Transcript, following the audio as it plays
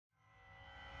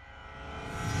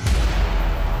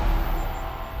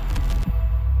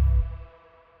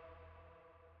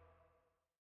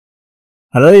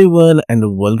Hello everyone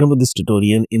and welcome to this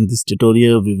tutorial. In this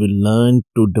tutorial, we will learn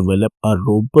to develop a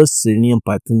robust Selenium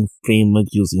Python framework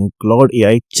using Claude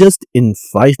AI just in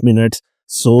 5 minutes.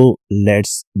 So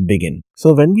let's begin.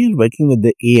 So when we are working with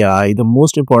the AI, the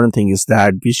most important thing is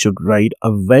that we should write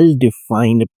a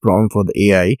well-defined prompt for the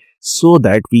AI so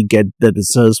that we get the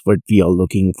results what we are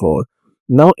looking for.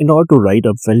 Now, in order to write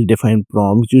a well-defined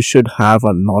prompt, you should have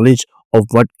a knowledge of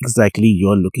what exactly you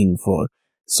are looking for.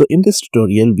 So in this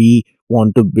tutorial, we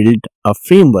want to build a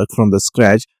framework from the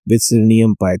scratch with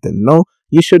Selenium Python. Now,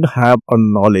 you should have a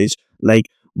knowledge like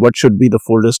what should be the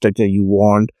folder structure you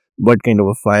want, what kind of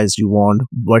a files you want,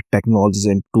 what technologies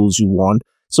and tools you want.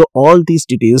 So all these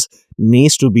details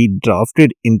needs to be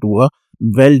drafted into a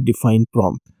well-defined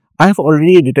prompt. I have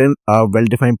already written a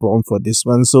well-defined prompt for this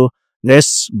one. So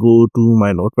let's go to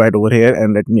my notepad over here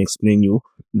and let me explain you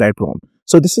that prompt.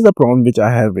 So this is the prompt which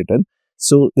I have written.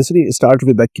 So basically start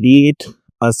with the create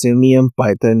a Selenium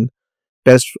Python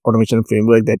test automation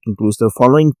framework that includes the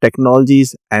following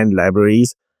technologies and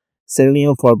libraries: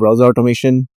 Selenium for browser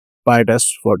automation, PyTest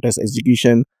for test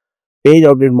execution, page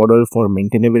object model for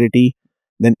maintainability,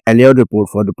 then LAO report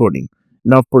for reporting.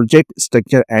 Now project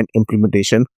structure and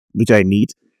implementation, which I need.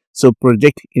 So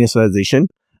project initialization,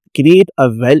 create a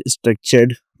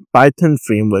well-structured Python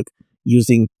framework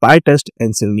using PyTest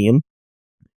and Selenium,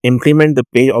 implement the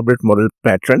page object model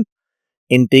pattern,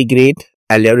 integrate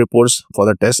LAO reports for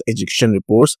the test execution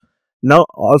reports. Now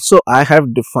also I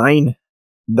have defined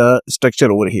the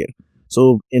structure over here.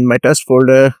 So in my test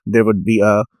folder, there would be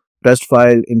a test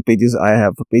file. In pages, I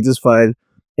have a pages file.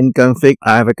 In config,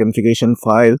 I have a configuration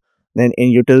file. Then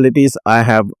in utilities, I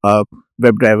have a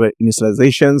WebDriver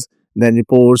initializations, then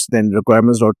reports, then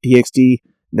requirements.txt,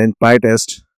 then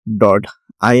pytest.ini,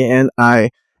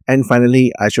 and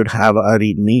finally, I should have a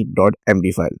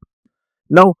readme.md file.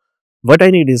 Now, what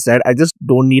I need is that I just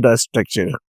don't need a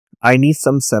structure. I need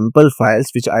some sample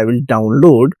files which I will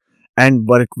download and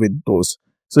work with those.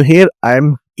 So here I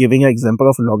am giving an example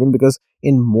of login because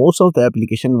in most of the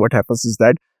application, what happens is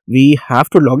that we have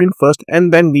to log in first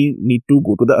and then we need to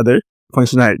go to the other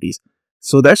functionalities.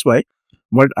 So that's why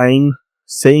what I'm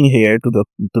saying here to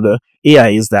the AI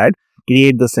is that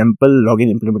create the sample login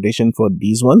implementation for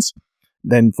these ones,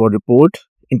 then for report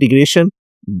integration,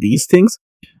 these things,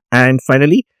 and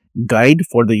finally guide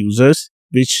for the users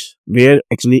where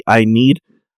actually I need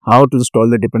how to install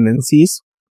the dependencies,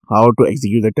 how to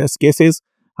execute the test cases,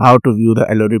 how to view the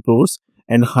LO reports,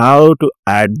 and how to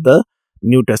add the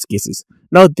new test cases.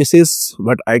 Now this is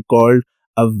what I call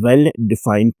a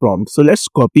well-defined prompt. So let's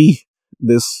copy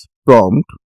this prompt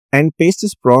and paste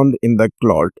this prompt in the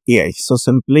Claude AI. So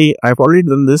simply, I've already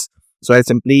done this. So I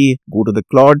simply go to the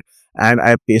Claude and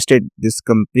I pasted this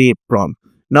complete prompt.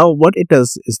 Now what it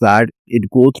does is that it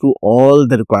go through all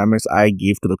the requirements I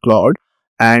gave to the Claude,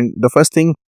 and the first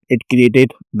thing, it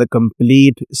created the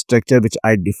complete structure which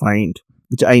I defined,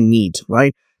 which I need,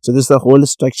 right? So this is the whole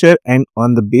structure, and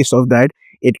on the base of that,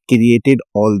 it created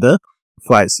all the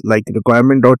files like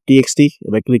requirement.txt.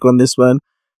 If I click on this one,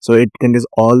 so it contains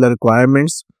all the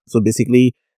requirements. So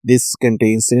basically this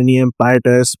contains Selenium,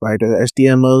 PyTest,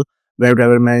 HTML,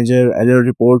 WebDriver Manager, LO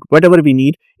report, whatever we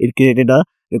need, it created a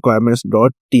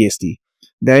requirements.txt.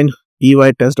 Then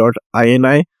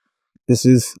pytest.ini, this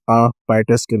is a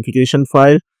PyTest configuration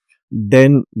file.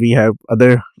 Then we have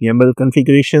other YAML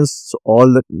configurations, so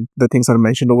all the things are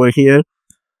mentioned over here.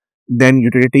 Then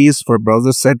utilities for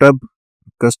browser setup,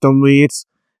 custom weights,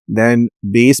 then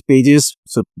base pages.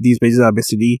 So these pages are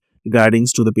basically regarding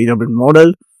to the page object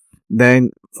model. Then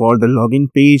for the login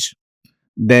page,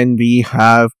 then we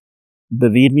have the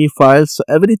readme files. So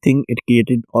everything it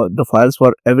created, the files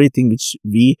for everything which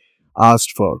we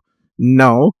asked for.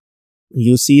 Now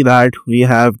you see that we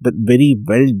have the very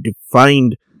well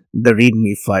defined the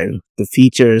readme file, the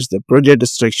features, the project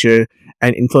structure,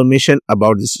 and information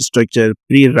about this structure,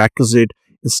 prerequisite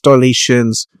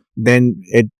installations. Then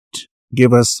it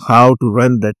give us how to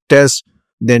run the test,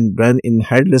 then run in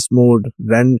headless mode,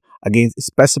 run against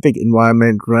specific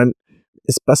environment, run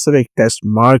specific test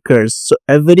markers. So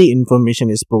every information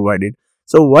is provided.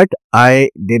 So what I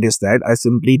did is that I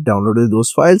simply downloaded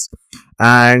those files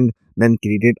and then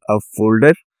created a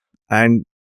folder and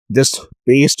just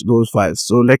paste those files.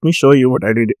 So let me show you what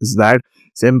I did is that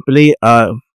simply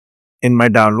in my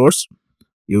downloads,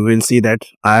 you will see that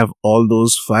I have all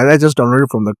those files I just downloaded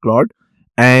from the Claude,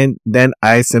 and then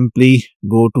I simply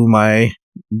go to my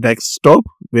desktop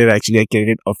where actually I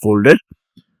created a folder.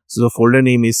 So the folder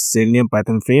name is Selenium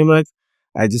Python Framework.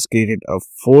 I just created a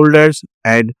folders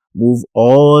and move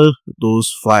all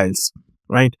those files,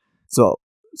 right? So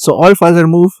all files are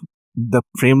moved. the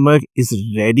framework is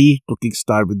ready to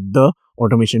kickstart with the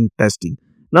automation testing.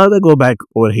 Now I go back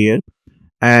over here,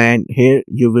 and here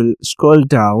you will scroll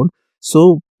down.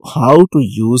 So how to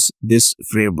use this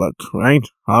framework, right?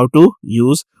 How to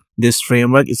use this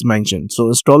framework is mentioned. So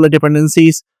install the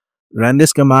dependencies, run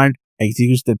this command,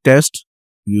 execute the test,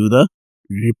 view the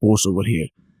reports over here.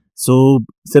 So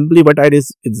simply what I did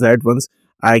is that once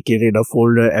I created a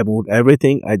folder about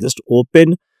everything, I just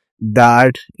open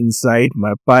that inside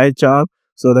my pie chart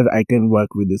so that I can work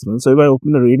with this one. So if I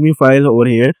open the README file over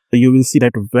here, you will see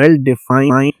that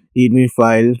well-defined README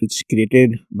file which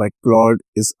created by Claude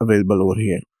is available over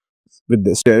here with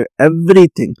this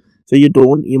everything. So you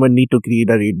don't even need to create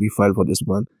a README file for this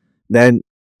one. Then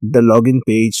the login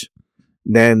page,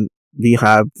 then we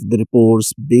have the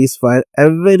reports, base file,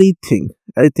 everything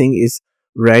is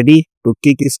ready to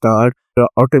kickstart the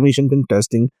automation and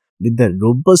testing with the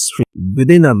robust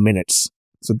within a minutes.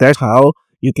 So that's how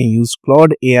you can use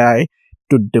Claude AI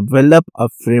to develop a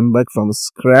framework from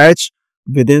scratch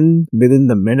within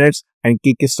the minutes and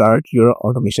kickstart your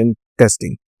automation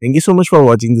testing. Thank you so much for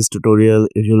watching this tutorial.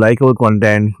 If you like our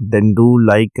content, then do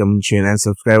like, comment, share and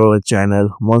subscribe our channel.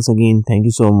 Once again, thank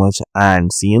you so much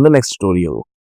and see you in the next tutorial.